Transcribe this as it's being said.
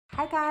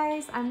Hi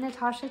guys, I'm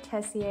Natasha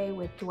Tessier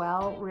with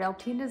Dwell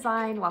Realty and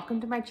Design.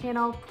 Welcome to my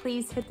channel.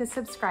 Please hit the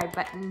subscribe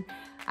button.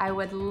 I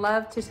would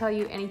love to tell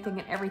you anything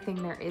and everything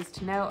there is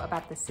to know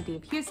about the city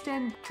of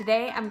Houston.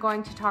 Today I'm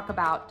going to talk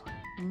about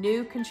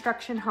new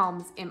construction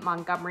homes in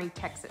Montgomery,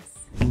 Texas.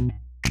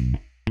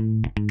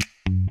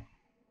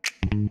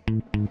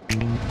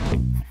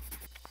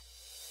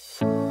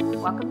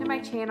 Welcome to my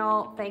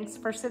channel. Thanks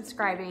for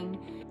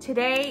subscribing.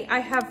 Today I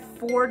have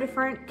 4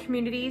 different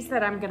communities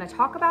that I'm going to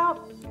talk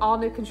about. All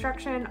new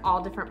construction,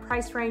 all different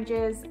price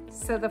ranges.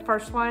 So the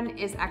first one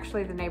is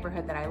actually the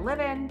neighborhood that I live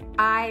in.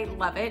 I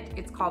love it.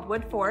 It's called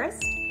Wood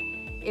Forest.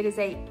 It is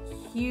a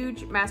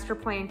huge master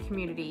plan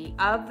community.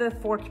 Of the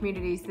 4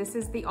 communities, this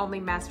is the only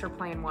master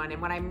plan one. And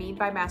what I mean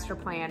by master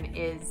plan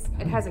is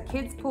it has a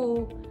kids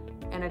pool,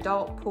 an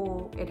adult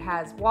pool, it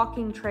has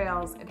walking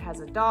trails, it has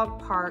a dog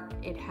park,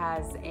 it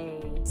has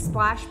a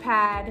splash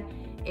pad,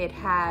 it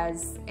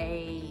has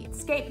a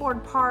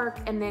skateboard park,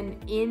 and then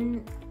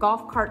in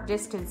golf cart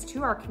distance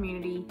to our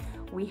community,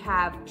 we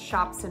have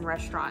shops and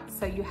restaurants.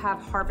 So you have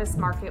Harvest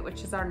Market,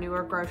 which is our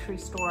newer grocery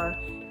store.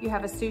 You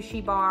have a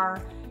sushi bar.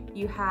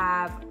 You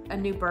have a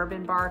new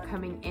bourbon bar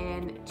coming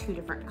in, 2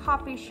 different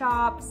coffee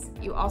shops.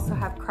 You also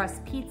have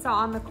Crust Pizza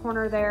on the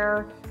corner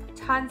there.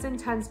 Tons and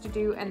tons to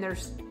do, and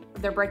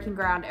they're breaking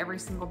ground every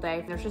single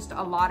day. There's just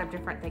a lot of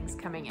different things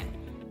coming in.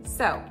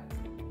 So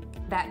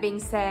that being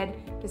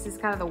said, this is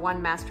kind of the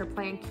one master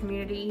plan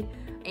community,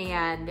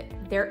 and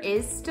there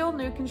is still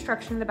new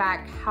construction in the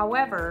back.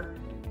 However,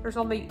 there's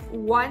only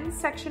one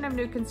section of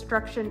new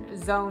construction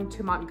zoned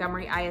to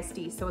Montgomery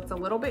ISD. So it's a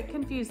little bit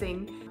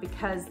confusing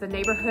because the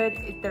neighborhood,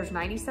 there's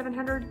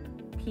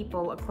 9,700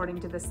 people according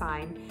to the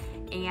sign,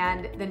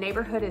 and the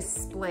neighborhood is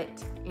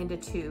split into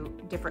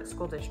 2 different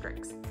school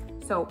districts.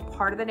 So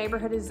part of the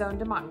neighborhood is zoned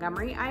to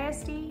Montgomery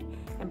ISD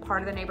and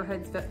part of the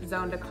neighborhood is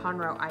zoned to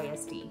Conroe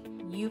ISD.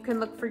 You can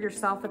look for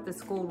yourself at the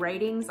school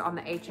ratings on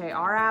the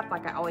HAR app.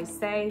 Like I always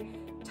say,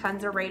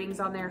 tons of ratings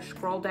on there.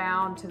 Scroll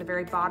down to the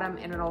very bottom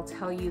and it'll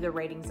tell you the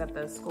ratings of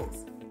those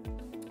schools.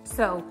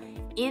 So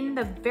in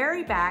the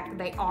very back,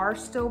 they are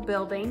still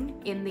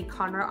building in the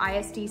Conroe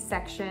ISD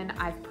section.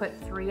 I've put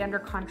 3 under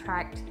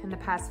contract in the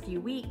past few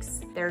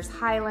weeks. There's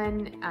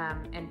Highland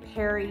and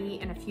Perry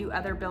and a few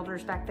other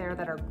builders back there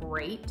that are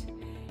great.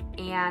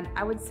 And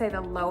I would say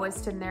the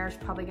lowest in there is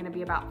probably gonna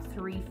be about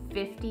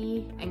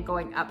 $350 and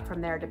going up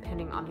from there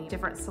depending on the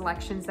different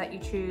selections that you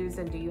choose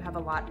and do you have a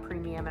lot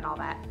premium and all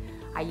that.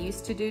 I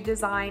used to do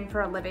design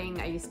for a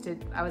living.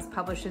 I was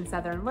published in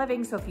Southern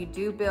Living, so if you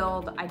do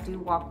build, I do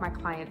walk my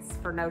clients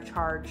for no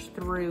charge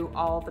through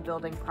all the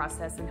building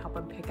process and help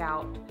them pick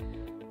out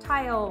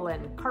tile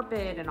and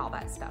carpet and all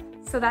that stuff.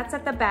 So that's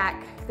at the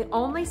back. The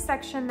only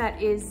section that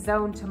is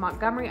zoned to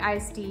Montgomery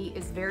ISD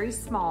is very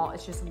small.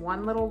 It's just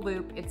one little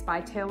loop. It's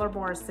by Taylor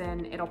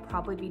Morrison. It'll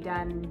probably be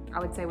done, I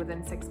would say,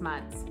 within 6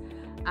 months.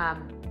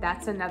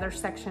 That's another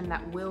section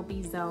that will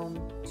be zoned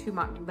to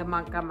the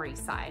Montgomery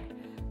side.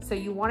 So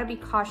you want to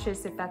be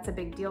cautious if that's a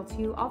big deal to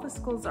you. All the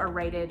schools are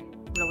rated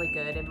really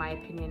good, in my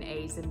opinion,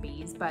 A's and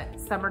B's, but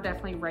some are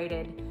definitely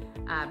rated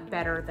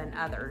better than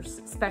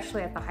others,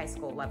 especially at the high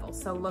school level.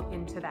 So look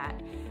into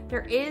that.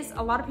 There is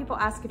a lot of people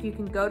ask if you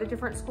can go to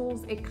different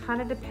schools. It kind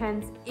of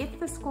depends. If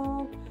the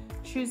school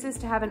chooses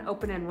to have an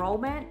open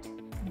enrollment,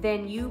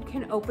 then you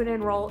can open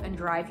enroll and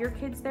drive your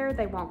kids there.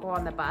 They won't go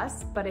on the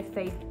bus. But if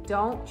they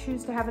don't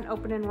choose to have an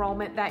open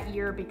enrollment that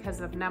year because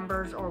of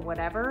numbers or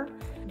whatever,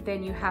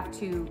 then you have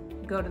to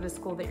go to the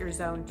school that you're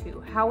zoned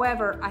to.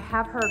 However, I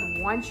have heard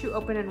once you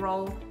open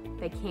enroll,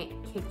 they can't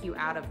kick you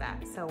out of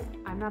that. So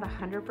I'm not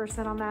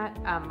 100% on that.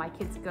 My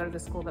kids go to the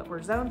school that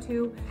we're zoned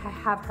to. I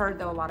have heard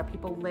though a lot of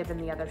people live in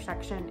the other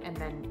section and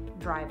then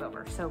drive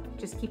over. So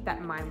just keep that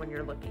in mind when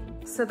you're looking.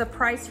 So the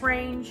price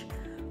range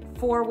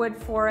for Wood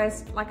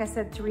Forest, like I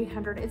said,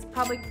 300. It's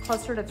probably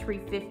closer to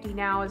 350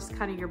 now is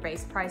kind of your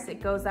base price.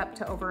 It goes up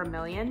to over $1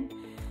 million.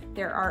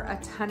 There are a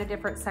ton of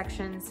different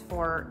sections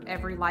for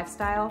every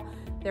lifestyle.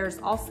 There's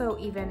also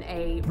even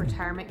a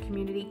retirement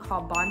community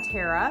called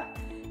Bonterra,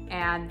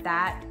 and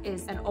that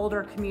is an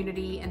older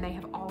community and they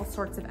have all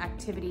sorts of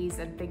activities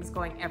and things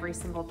going every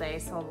single day.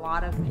 So a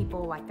lot of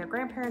people, like their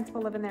grandparents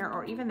will live in there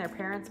or even their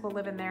parents will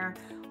live in there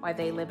while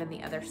they live in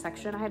the other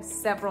section. I have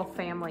several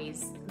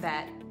families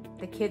that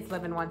the kids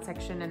live in one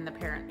section and the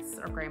parents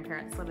or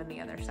grandparents live in the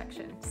other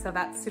section. So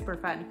that's super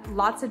fun.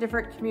 Lots of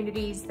different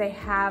communities. They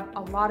have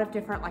a lot of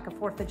different, like a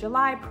 4th of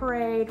July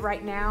parade.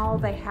 Right now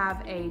they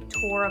have a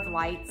tour of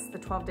lights, the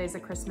 12 days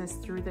of Christmas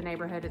through the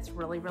neighborhood. It's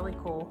really, really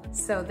cool.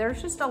 So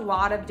there's just a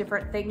lot of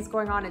different things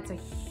going on. It's a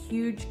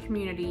huge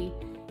community.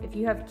 If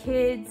you have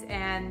kids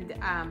and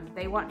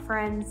they want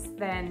friends,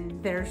 then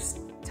there's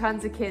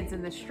tons of kids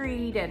in the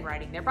street and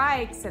riding their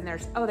bikes, and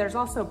there's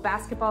also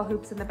basketball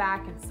hoops in the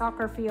back and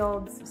soccer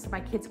fields. So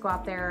my kids go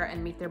out there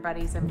and meet their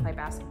buddies and play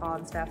basketball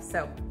and stuff.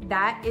 So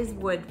that is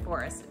Wood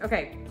Forest.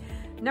 Okay,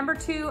 number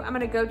 2 I'm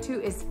gonna go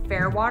to is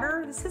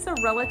Fairwater. This is a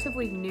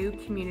relatively new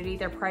community.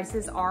 Their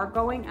prices are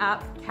going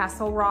up.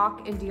 Castle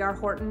Rock and D.R.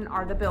 Horton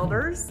are the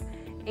builders.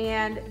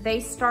 and they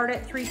start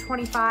at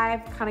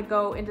 $325, kind of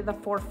go into the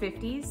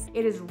 450s.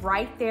 It is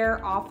right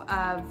there off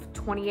of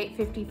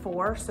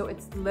 2854, so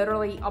it's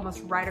literally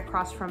almost right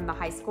across from the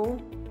high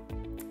school.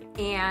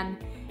 And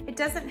it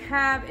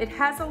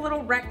has a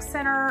little rec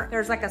center.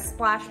 There's like a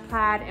splash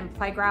pad and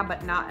playground,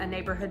 but not a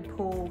neighborhood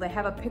pool. They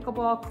have a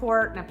pickleball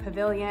court and a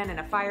pavilion and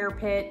a fire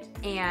pit,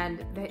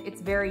 and it's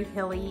very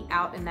hilly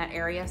out in that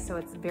area, so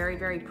it's very,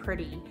 very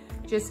pretty.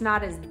 Just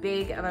not as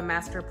big of a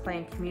master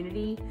plan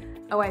community.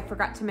 Oh, I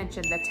forgot to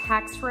mention the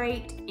tax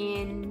rate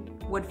in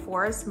Wood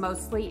Forest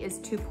mostly is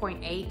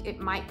 2.8. It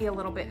might be a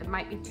little bit, it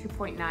might be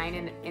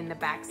 2.9 in the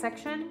back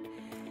section.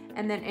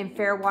 And then in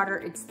Fairwater,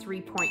 it's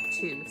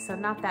 3.2, so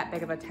not that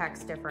big of a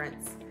tax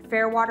difference.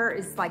 Fairwater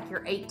is like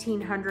your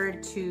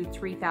 1,800 to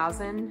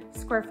 3,000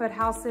 square foot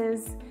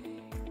houses.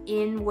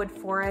 In Wood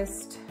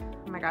Forest,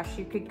 oh my gosh,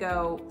 you could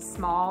go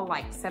small,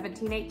 like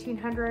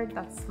 1,800,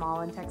 that's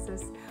small in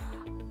Texas,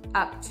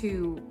 up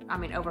to, I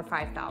mean, over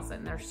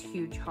 5,000. There's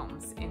huge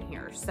homes in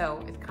here,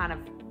 so it's kind of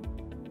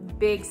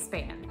big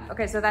span.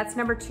 Okay, so that's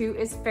number 2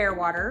 is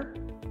Fairwater.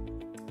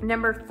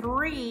 Number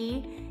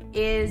 3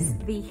 is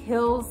the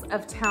Hills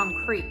of Town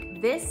Creek.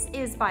 This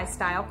is by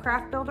Style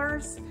Craft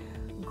Builders.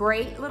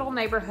 Great little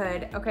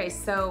neighborhood. Okay,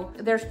 so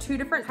there's 2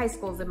 different high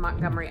schools in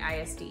Montgomery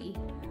ISD.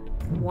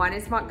 One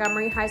is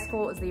Montgomery High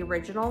School is the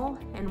original,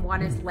 and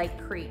one is Lake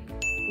Creek.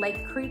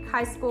 Lake Creek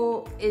High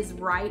School is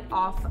right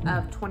off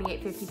of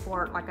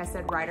 2854, like I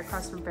said, right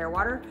across from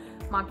Fairwater.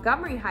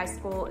 Montgomery High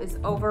School is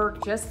over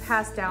just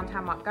past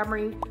downtown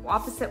Montgomery,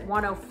 opposite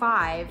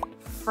 105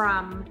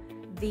 from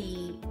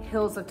the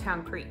Hills of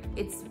Town Creek.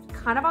 It's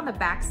kind of on the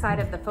back side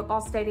of the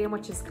football stadium,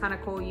 which is kind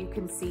of cool. You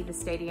can see the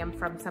stadium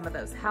from some of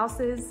those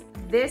houses.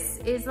 This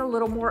is a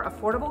little more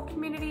affordable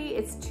community.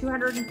 It's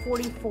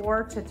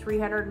 $244 to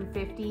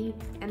 $350,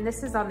 and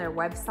this is on their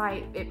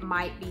website. It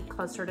might be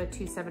closer to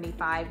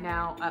 $275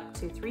 now, up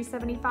to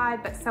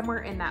 $375, but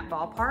somewhere in that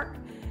ballpark.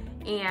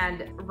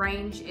 And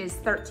range is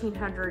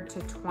 $1,300 to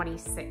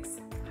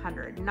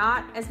 $2,600.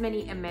 Not as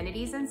many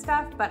amenities and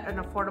stuff, but an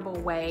affordable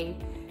way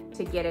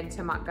to get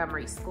into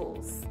Montgomery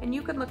schools. And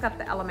you can look up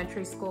the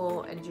elementary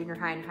school and junior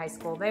high and high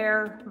school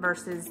there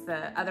versus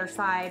the other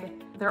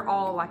side. They're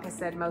all, like I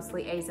said,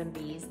 mostly A's and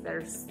B's.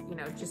 There's, you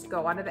know, just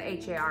go onto the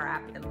HAR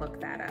app and look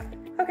that up.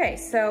 Okay,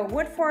 so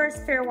Wood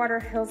Forest, Fairwater,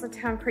 Hills of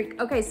Town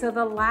Creek. Okay, so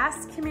the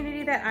last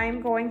community that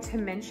I'm going to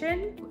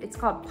mention, it's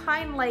called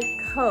Pine Lake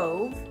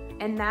Cove,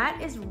 and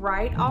that is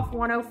right off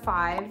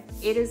 105.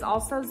 It is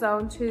also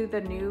zoned to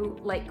the new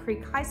Lake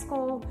Creek High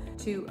School,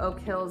 to Oak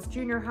Hills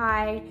Junior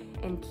High,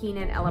 and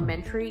Keenan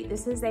Elementary.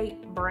 This is a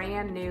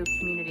brand new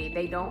community.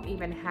 They don't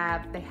even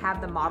have, they have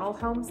the model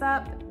homes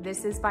up.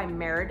 This is by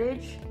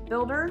Meritage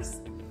Builders,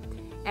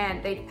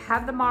 and they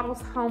have the model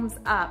homes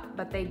up,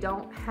 but they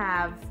don't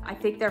have, I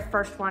think their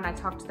first one, I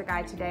talked to the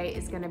guy today,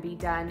 is gonna be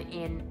done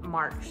in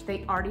March.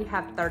 They already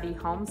have 30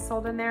 homes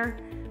sold in there,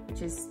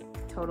 which is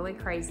totally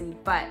crazy,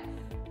 but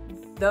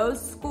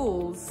those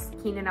schools,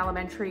 Keenan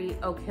Elementary,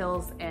 Oak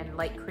Hills, and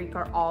Lake Creek,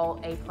 are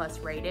all A+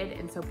 rated,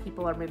 and so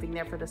people are moving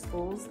there for the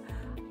schools.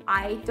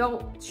 I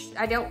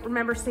don't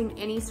remember seeing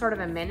any sort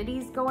of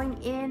amenities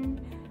going in.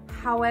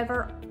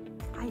 However,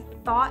 I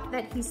thought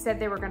that he said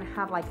they were gonna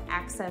have like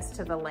access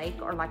to the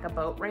lake or like a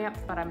boat ramp,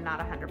 but I'm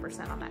not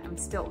 100% on that.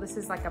 This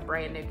is like a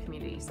brand new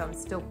community, so I'm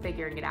still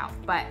figuring it out,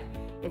 but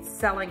it's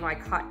selling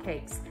like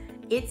hotcakes.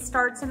 It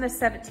starts in the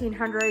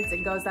 1700s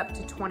and goes up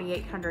to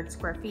 2,800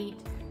 square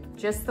feet.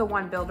 Just the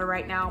one builder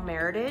right now,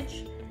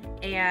 Meritage,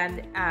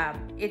 and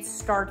it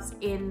starts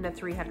in the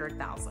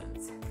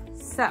 300,000s.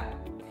 So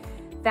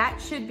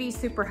that should be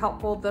super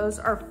helpful. Those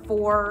are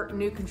 4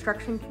 new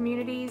construction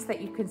communities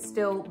that you can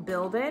still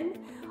build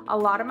in. A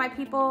lot of my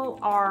people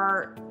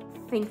are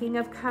thinking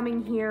of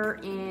coming here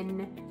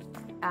in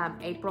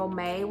April,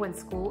 May when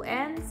school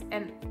ends,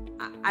 and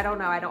I don't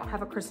know, I don't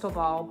have a crystal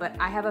ball, but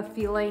I have a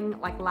feeling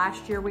like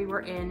last year we were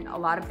in a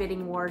lot of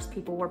bidding wars.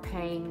 People were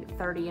paying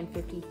 30 and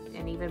 50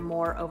 and even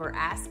more over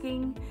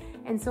asking.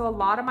 And so a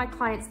lot of my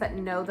clients that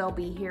know they'll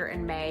be here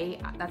in May,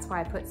 that's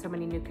why I put so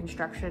many new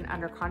construction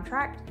under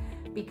contract,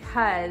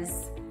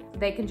 because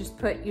they can just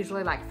put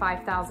usually like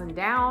 5,000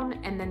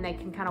 down, and then they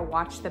can kind of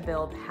watch the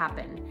build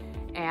happen.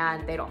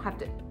 And they don't have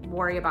to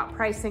worry about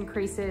price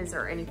increases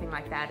or anything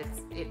like that.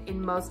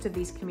 In most of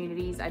these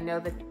communities, I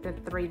know that the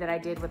 3 that I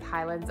did with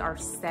Highlands are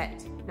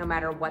set no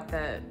matter what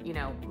the, you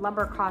know,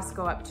 lumber costs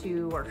go up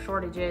to, or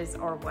shortages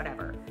or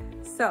whatever.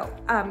 So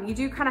you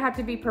do kind of have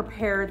to be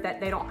prepared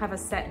that they don't have a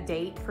set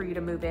date for you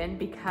to move in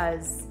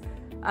because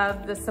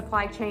of the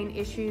supply chain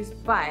issues,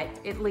 but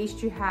at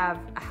least you have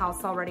a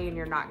house already and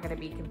you're not gonna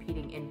be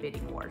competing in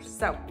bidding wars.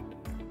 So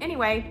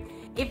anyway,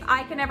 if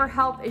I can ever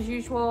help, as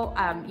usual,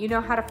 you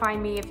know how to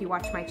find me if you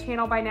watch my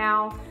channel by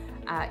now.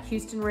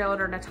 Houston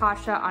Realtor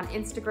Natasha on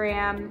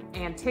Instagram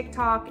and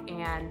TikTok,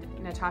 and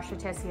Natasha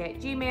Tessier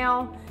at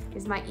Gmail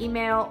is my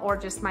email, or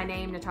just my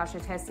name, Natasha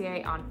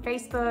Tessier, on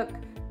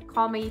Facebook.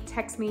 Call me,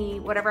 text me,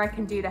 whatever I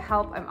can do to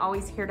help. I'm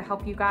always here to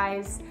help you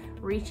guys.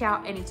 Reach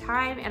out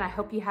anytime, and I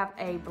hope you have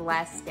a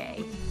blessed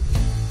day.